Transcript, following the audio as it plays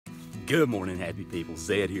Good morning, happy people.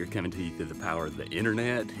 Zed here, coming to you through the power of the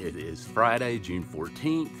internet. It is Friday, June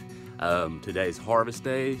 14th. Today's harvest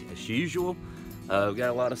day, as usual. We've got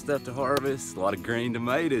a lot of stuff to harvest, a lot of green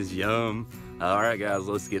tomatoes, yum. All right, guys,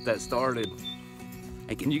 let's get that started.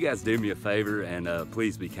 And can you guys do me a favor and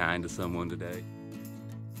please be kind to someone today?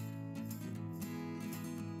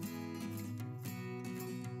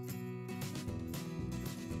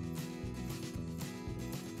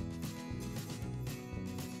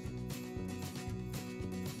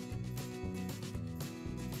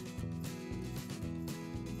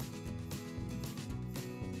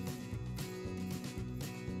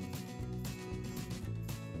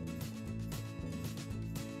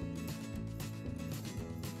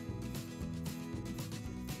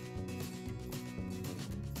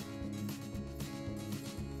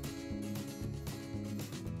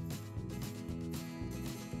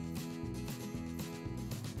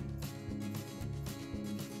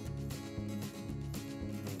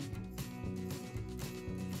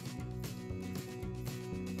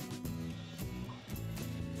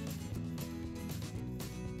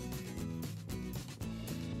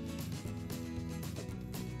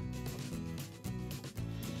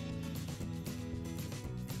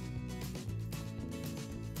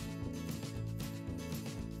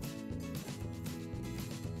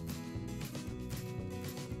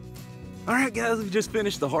 All right, guys, we just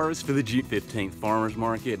finished the harvest for the June 15th farmers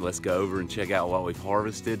market. Let's go over and check out what we've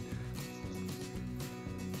harvested.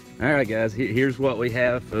 All right, guys, here's what we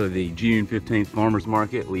have for the June 15th farmers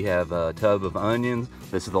market. We have a tub of onions.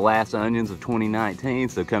 This is the last onions of 2019,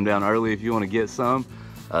 so come down early if you want to get some.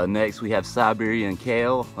 Next, we have Siberian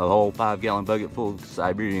kale, a whole 5-gallon bucket full of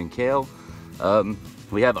Siberian kale.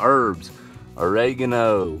 We have herbs,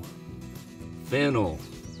 oregano, fennel,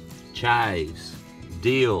 chives,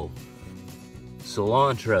 dill,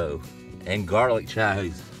 cilantro, and garlic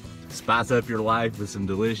chives. Spice up your life with some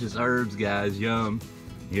delicious herbs, guys, yum.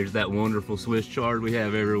 Here's that wonderful Swiss chard we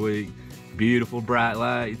have every week. Beautiful bright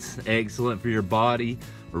lights, excellent for your body.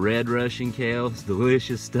 Red Russian kale, it's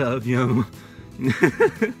delicious stuff, yum.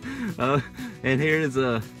 And here's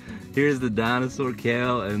the dinosaur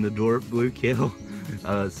kale and the dwarf blue kale,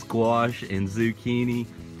 squash and zucchini.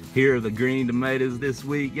 Here are the green tomatoes this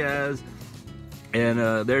week, guys.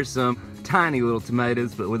 And there's some tiny little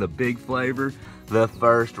tomatoes, but with a big flavor. The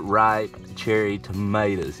first ripe cherry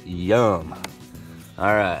tomatoes, yum.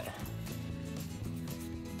 All right,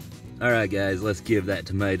 guys, let's give that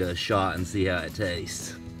tomato a shot and see how it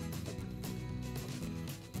tastes.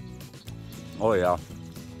 Oh yeah,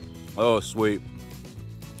 oh sweet.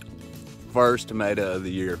 First tomato of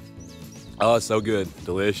the year. Oh, so good,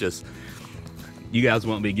 delicious. You guys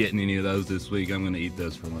won't be getting any of those this week. I'm gonna eat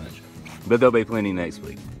those for lunch, but there'll be plenty next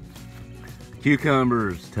week.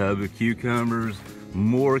 Cucumbers, tub of cucumbers,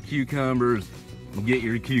 more cucumbers. Get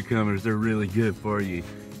your cucumbers, they're really good for you.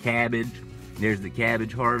 Cabbage, there's the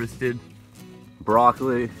cabbage harvested.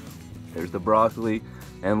 Broccoli, there's the broccoli,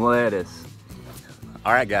 and lettuce.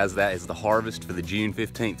 All right, guys, that is the harvest for the June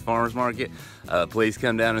 15th farmers market. Please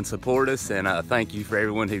come down and support us, and thank you for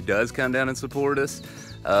everyone who does come down and support us.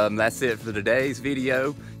 That's it for today's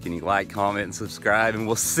video. Can you like, comment, and subscribe, and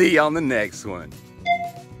we'll see you on the next one.